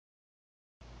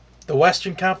The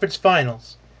Western Conference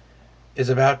Finals is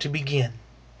about to begin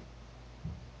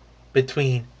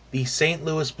between the St.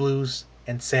 Louis Blues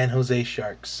and San Jose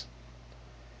Sharks.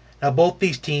 Now, both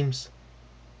these teams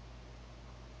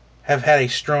have had a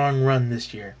strong run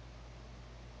this year.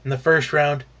 In the first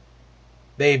round,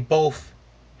 they both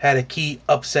had a key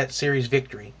upset series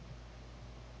victory.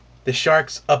 The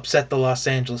Sharks upset the Los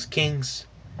Angeles Kings,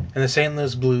 and the St.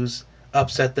 Louis Blues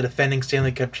upset the defending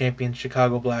Stanley Cup champion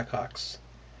Chicago Blackhawks.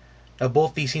 Now,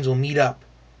 both these teams will meet up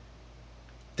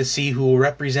to see who will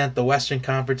represent the Western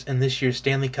Conference in this year's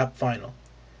Stanley Cup final.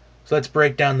 So let's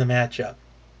break down the matchup.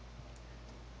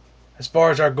 As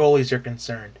far as our goalies are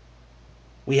concerned,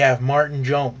 we have Martin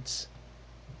Jones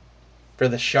for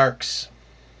the Sharks.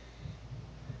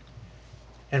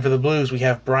 And for the Blues, we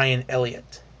have Brian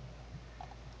Elliott.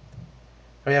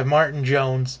 We have Martin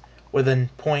Jones with a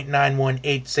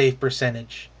 .918 save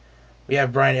percentage. We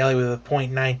have Brian Elliott with a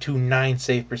 .929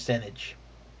 save percentage.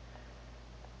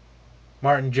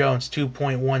 Martin Jones,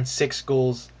 2.16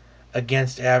 goals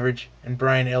against average, and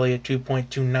Brian Elliott,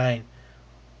 2.29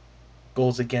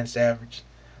 goals against average.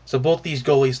 So both these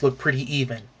goalies look pretty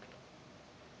even.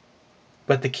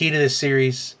 But the key to this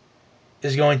series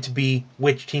is going to be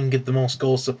which team gets the most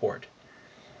goal support.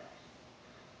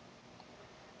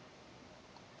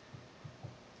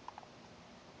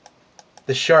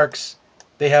 The Sharks,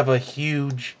 they have a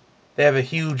huge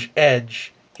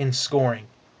edge in scoring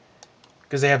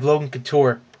because they have Logan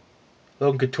Couture,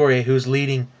 who's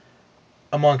leading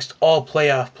amongst all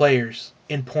playoff players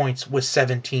in points with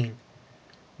 17.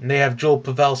 And they have Joel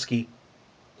Pavelski,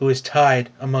 who is tied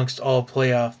amongst all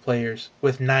playoff players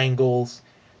with 9 goals.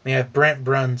 They have Brent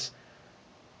Bruns,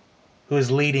 who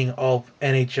is leading all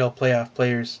NHL playoff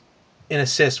players in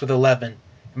assists with 11.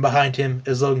 And behind him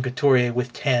is Logan Couture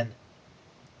with 10.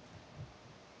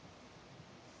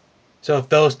 So if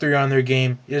those three are on their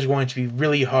game, it is going to be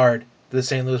really hard for the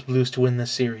St. Louis Blues to win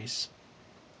this series.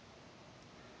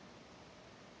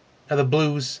 Now the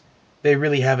Blues, they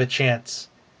really have a chance.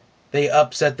 They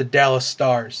upset the Dallas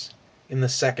Stars in the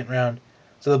second round.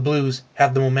 So the Blues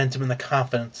have the momentum and the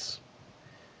confidence.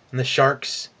 And the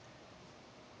Sharks,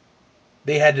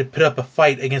 they had to put up a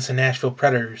fight against the Nashville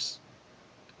Predators.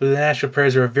 The Nashville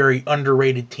Predators are a very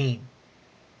underrated team.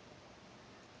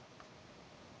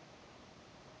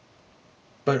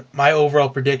 But my overall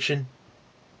prediction,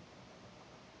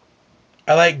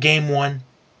 I like Game 1.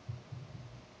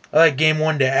 I like Game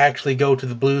 1 to actually go to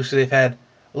the Blues, so they've had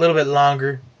a little bit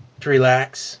longer to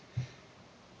relax.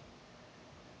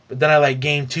 But then I like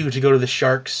Game 2 to go to the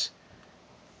Sharks.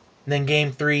 And then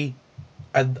Game 3,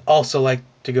 I'd also like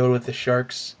to go with the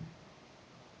Sharks.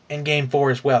 And Game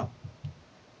 4 as well.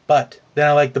 But then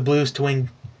I like the Blues to win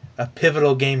a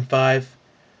pivotal Game 5.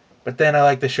 But then I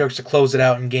like the Sharks to close it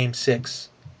out in Game 6.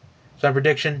 So my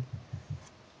prediction,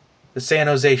 the San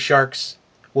Jose Sharks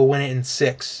will win it in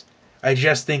 6. I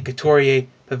just think Couture,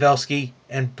 Pavelski,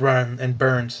 and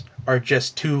Burns are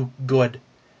just too good.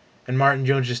 And Martin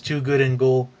Jones is too good in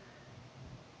goal.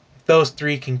 If those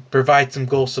three can provide some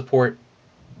goal support,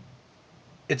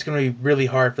 it's going to be really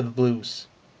hard for the Blues.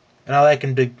 And I like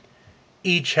them to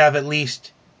each have at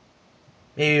least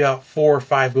maybe about 4 or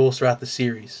 5 goals throughout the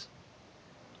series.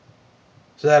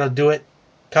 So that'll do it.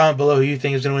 Comment below who you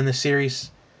think is going to win this series.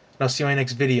 And I'll see you in my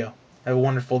next video. Have a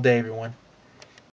wonderful day, everyone.